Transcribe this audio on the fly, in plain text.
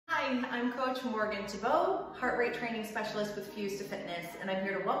I'm Coach Morgan Tebeau, heart rate training specialist with Fused2Fitness, and I'm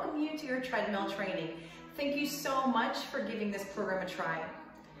here to welcome you to your treadmill training. Thank you so much for giving this program a try.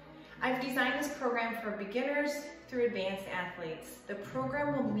 I've designed this program for beginners through advanced athletes. The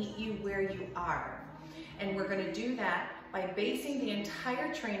program will meet you where you are, and we're going to do that by basing the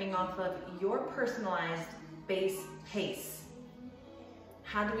entire training off of your personalized base pace.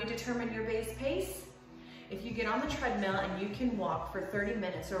 How do we determine your base pace? If you get on the treadmill and you can walk for 30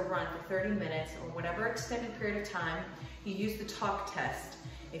 minutes or run for 30 minutes or whatever extended period of time, you use the talk test.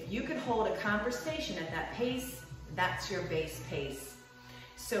 If you can hold a conversation at that pace, that's your base pace.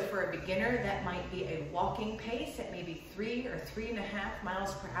 So for a beginner, that might be a walking pace at maybe 3 or 3.5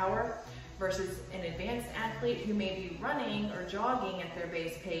 miles per hour versus an advanced athlete who may be running or jogging at their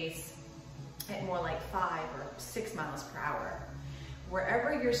base pace at more like 5 or 6 miles per hour.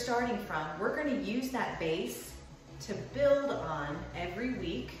 Wherever you're starting from, we're going to use that base to build on every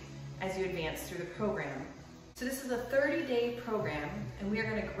week as you advance through the program. So this is a 30-day program, and we are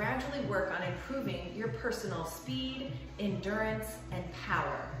going to gradually work on improving your personal speed, endurance, and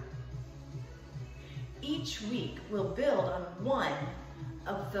power. Each week, we'll build on one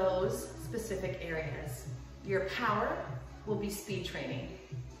of those specific areas. Your power will be speed training.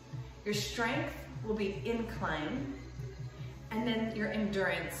 Your strength will be incline. And then your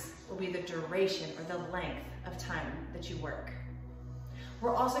endurance will be the duration or the length of time that you work.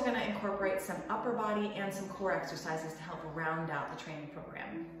 We're also going to incorporate some upper body and some core exercises to help round out the training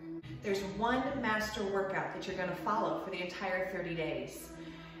program. There's one master workout that you're going to follow for the entire 30 days.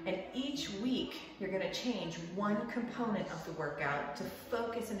 And each week, you're going to change one component of the workout to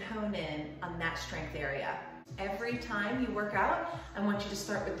focus and hone in on that strength area. Every time you work out, I want you to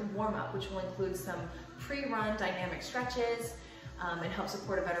start with the warm-up, which will include some pre-run dynamic stretches and help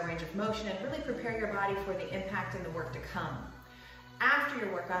support a better range of motion and really prepare your body for the impact and the work to come. After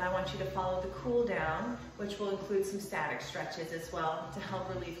your workout, I want you to follow the cool down, which will include some static stretches as well to help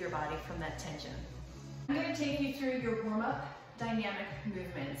relieve your body from that tension. I'm going to take you through your warm-up dynamic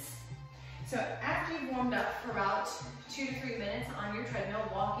movements. So after you've warmed up for about 2 to 3 minutes on your treadmill,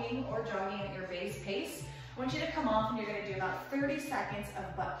 walking or jogging at your base pace, I want you to come off and you're going to do about 30 seconds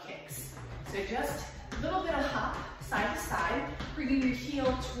of butt kicks. So just a little bit of hop side to side, bringing your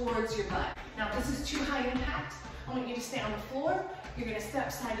heel towards your butt. Now if this is too high impact, I want you to stay on the floor. You're going to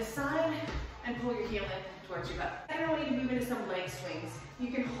step side to side and pull your heel in towards your butt. I want you to move into some leg swings.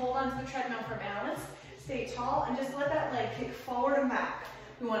 You can hold onto the treadmill for balance, stay tall, and just let that leg kick forward and back.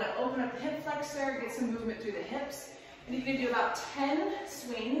 We want to open up the hip flexor, get some movement through the hips, and you're going to do about 10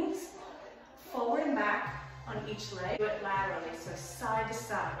 swings forward and back on each leg. Do it laterally, so side to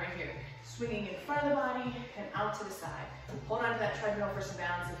side right here. Swinging in front of the body and out to the side. Hold on to that treadmill for some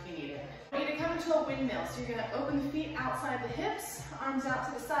balance if you need it. I want you to come into a windmill. So you're going to open the feet outside the hips, arms out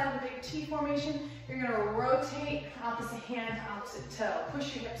to the side of the big T formation. You're going to rotate opposite hand, opposite toe.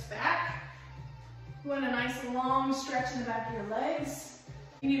 Push your hips back. You want a nice long stretch in the back of your legs.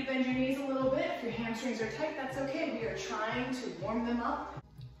 You need to bend your knees a little bit. If your hamstrings are tight, that's okay. We are trying to warm them up.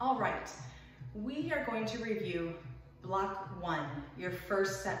 All right, we are going to review block 1, your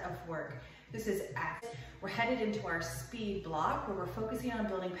first set of work. This is active. We're headed into our speed block where we're focusing on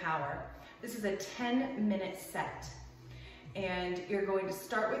building power. This is a 10-minute set. And you're going to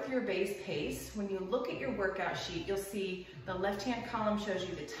start with your base pace. When you look at your workout sheet, you'll see the left-hand column shows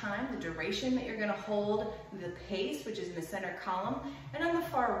you the time, the duration that you're going to hold the pace, which is in the center column. And on the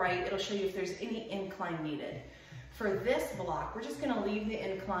far right, it'll show you if there's any incline needed. For this block, we're just going to leave the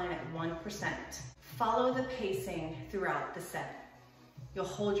incline at 1%. Follow the pacing throughout the set. You'll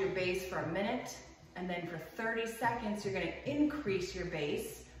hold your base for a minute, and then for 30 seconds, you're going to increase your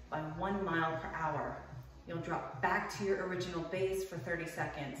base by 1 mile per hour. You'll drop back to your original base for 30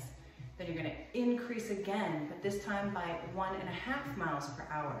 seconds. Then you're going to increase again, but this time by 1.5 miles per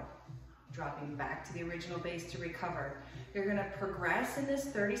hour. Dropping back to the original base to recover. You're going to progress in this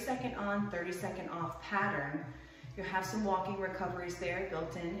 30-second on, 30-second off pattern. You'll have some walking recoveries there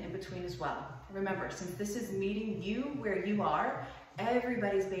built in between as well. Remember, since this is meeting you where you are,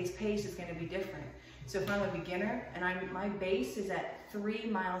 everybody's base pace is going to be different. So if I'm a beginner and my base is at 3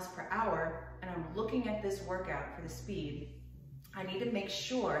 miles per hour and I'm looking at this workout for the speed, I need to make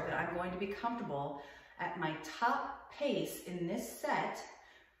sure that I'm going to be comfortable at my top pace in this set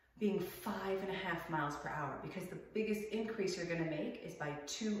being 5.5 miles per hour, because the biggest increase you're going to make is by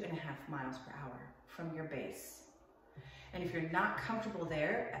 2.5 miles per hour from your base. And if you're not comfortable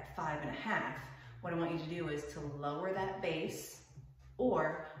there at 5.5, what I want you to do is to lower that base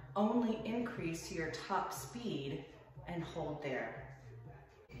or only increase to your top speed and hold there.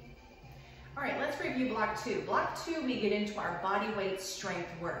 All right, let's review block 2. Block 2, we get into our body weight strength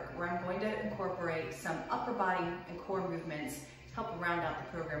work, where I'm going to incorporate some upper body and core movements to help round out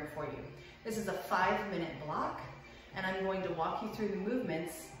the program for you. This is a 5-minute block, and I'm going to walk you through the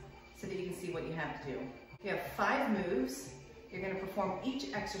movements so that you can see what you have to do. You have 5 moves. You're going to perform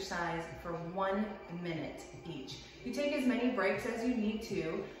each exercise for 1 minute each. You take as many breaks as you need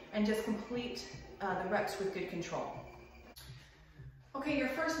to, and just complete the reps with good control. Okay, your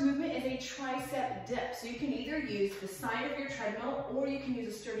first movement is a tricep dip. So you can either use the side of your treadmill or you can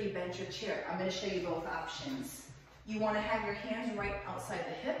use a sturdy bench or chair. I'm going to show you both options. You want to have your hands right outside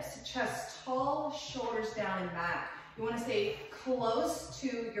the hips, chest tall, shoulders down and back. You want to stay close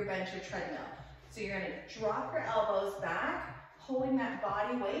to your bench or treadmill. So you're going to drop your elbows back, holding that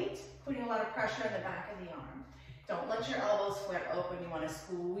body weight, putting a lot of pressure on the back of the arm. Don't let your elbows flare open. You want to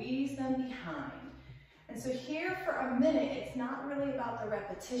squeeze them behind. And so here for a minute, it's not really about the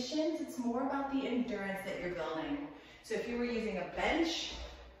repetitions, it's more about the endurance that you're building. So if you were using a bench,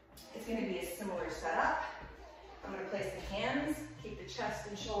 it's going to be a similar setup. I'm going to place the hands, keep the chest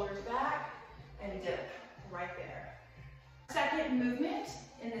and shoulders back, and dip right there. Second movement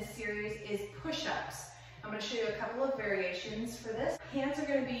in this series is push-ups. I'm going to show you a couple of variations for this. Hands are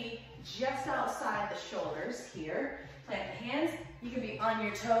going to be just outside the shoulders here. Plant the hands. You can be on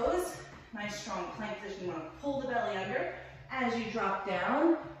your toes. Nice strong plank position. You want to pull the belly under. As you drop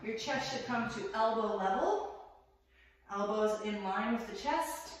down, your chest should come to elbow level. Elbows in line with the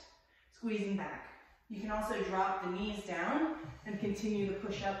chest, squeezing back. You can also drop the knees down and continue to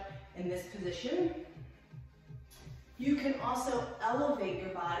push up in this position. You can also elevate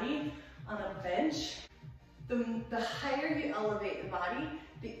your body on a bench. The higher you elevate the body,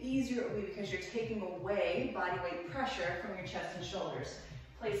 the easier it will be because you're taking away body weight pressure from your chest and shoulders.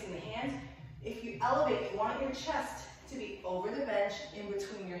 Placing the hands. If you elevate, you want your chest to be over the bench in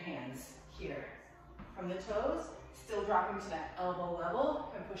between your hands here. From the toes, still dropping to that elbow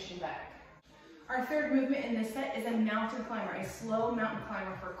level and pushing back. Our third movement in this set is a mountain climber, a slow mountain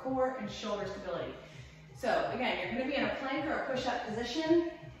climber for core and shoulder stability. So again, you're going to be in a plank or a push-up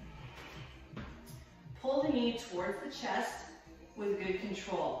position. Pull the knee towards the chest with good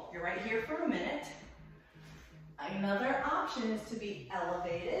control. You're right here for a minute. Another option is to be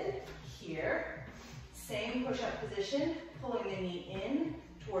elevated here. Same push-up position, pulling the knee in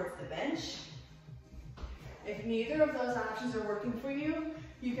towards the bench. If neither of those options are working for you,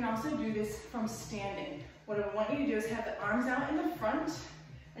 you can also do this from standing. What I want you to do is have the arms out in the front,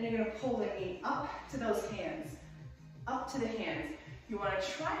 and you're going to pull the knee up to those hands, up to the hands. You want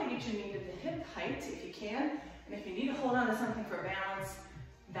to try to get your knee to the hip height if you can, and if you need to hold on to something for balance,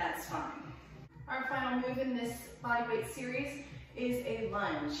 that's fine. Our final move in this bodyweight series is a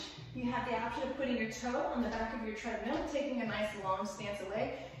lunge. You have the option of putting your toe on the back of your treadmill, taking a nice long stance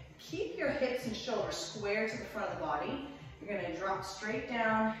away. Keep your hips and shoulders square to the front of the body. You're going to drop straight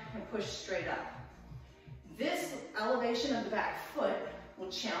down and push straight up. This elevation of the back foot will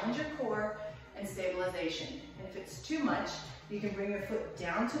challenge your core and stabilization. And if it's too much, you can bring your foot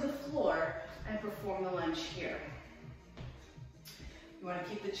down to the floor and perform the lunge here. You want to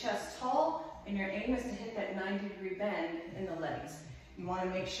keep the chest tall, and your aim is to hit that 90-degree bend in the legs. You want to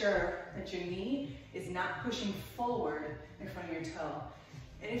make sure that your knee is not pushing forward in front of your toe.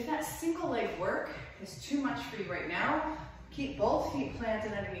 And if that single leg work is too much for you right now, keep both feet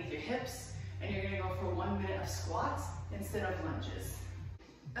planted underneath your hips, and you're going to go for 1 minute of squats instead of lunges.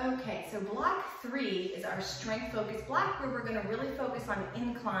 Okay, so block 3 is our strength-focused block where we're going to really focus on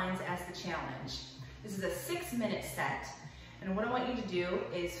inclines as the challenge. This is a 6-minute set, and what I want you to do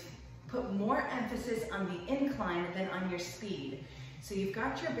is put more emphasis on the incline than on your speed. So you've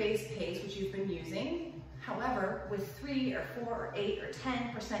got your base pace, which you've been using. However, with 3 or 4 or 8 or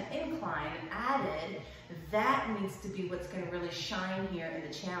 10% incline added, that needs to be what's going to really shine here in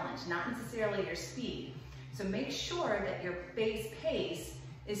the challenge, not necessarily your speed. So make sure that your base pace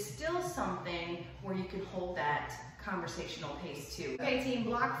is still something where you can hold that conversational pace too. Okay team,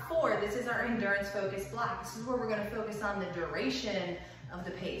 block 4, this is our endurance focused block. This is where we're going to focus on the duration of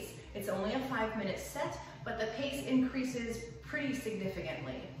the pace. It's only a 5-minute set, but the pace increases pretty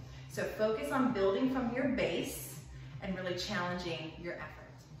significantly. So focus on building from your base and really challenging your effort.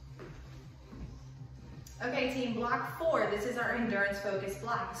 Okay team, block 4, this is our endurance focused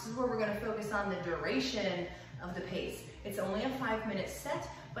block. This is where we're going to focus on the duration of the pace. It's only a 5-minute set,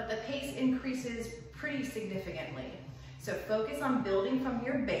 but the pace increases pretty significantly. So focus on building from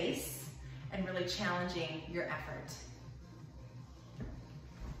your base and really challenging your effort.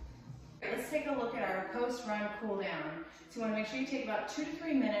 Let's take a look at our post-run cool down. So you want to make sure you take about 2 to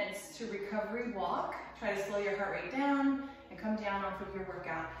 3 minutes to recovery walk. Try to slow your heart rate down and come down off of your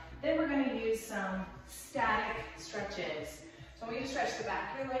workout. Then we're going to use some static stretches. So I want you to stretch the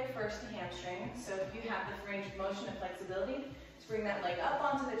back of your leg first, the hamstring. So if you have the range of motion and flexibility, just bring that leg up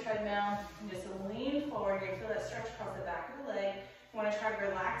onto the treadmill and just lean forward. You're going to feel that stretch across the back of the leg. You want to try to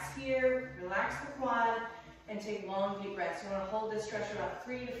relax here, relax the quad, and take long, deep breaths. You want to hold this stretch for about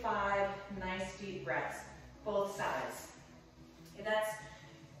 3 to 5 nice, deep breaths, both sides. If that's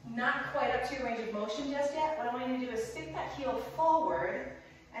not quite up to your range of motion just yet, what I want you to do is stick that heel forward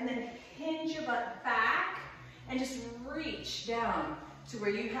and then hinge your butt back and just reach down to where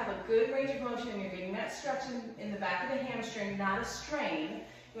you have a good range of motion and you're getting that stretch in the back of the hamstring, not a strain.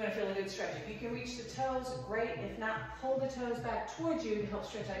 You want to feel a good stretch. If you can reach the toes, great. If not, pull the toes back towards you to help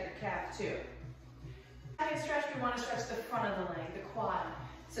stretch out your calf too. Second stretch, we want to stretch the front of the leg, the quad.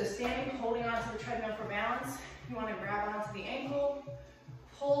 So standing, holding onto the treadmill for balance, you want to grab onto the ankle,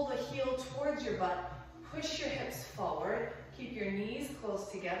 pull the heel towards your butt, push your hips forward, keep your knees close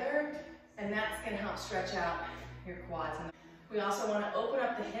together, and that's going to help stretch out your quads. We also want to open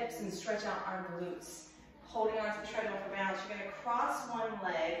up the hips and stretch out our glutes. Holding onto the treadmill for balance, you're going to cross one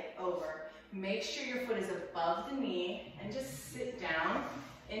leg over. Make sure your foot is above the knee and just sit down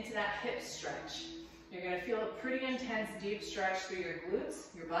into that hip stretch. You're going to feel a pretty intense deep stretch through your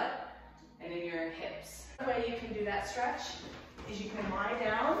glutes, your butt, and in your hips. The way you can do that stretch is you can lie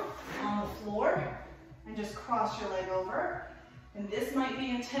down on the floor and just cross your leg over. And this might be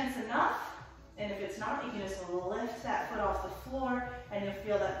intense enough, and if it's not, you can just lift that foot off the floor and you'll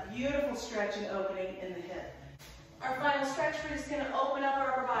feel that beautiful stretch and opening in the hip. Our final stretch, we're just going to open up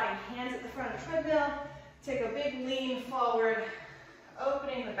our upper body, hands at the front of the treadmill, take a big lean forward,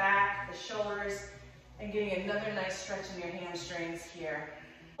 opening the back, the shoulders, and getting another nice stretch in your hamstrings here.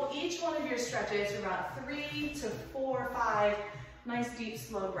 Each one of your stretches are about 3 to 4 or 5 nice deep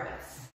slow breaths.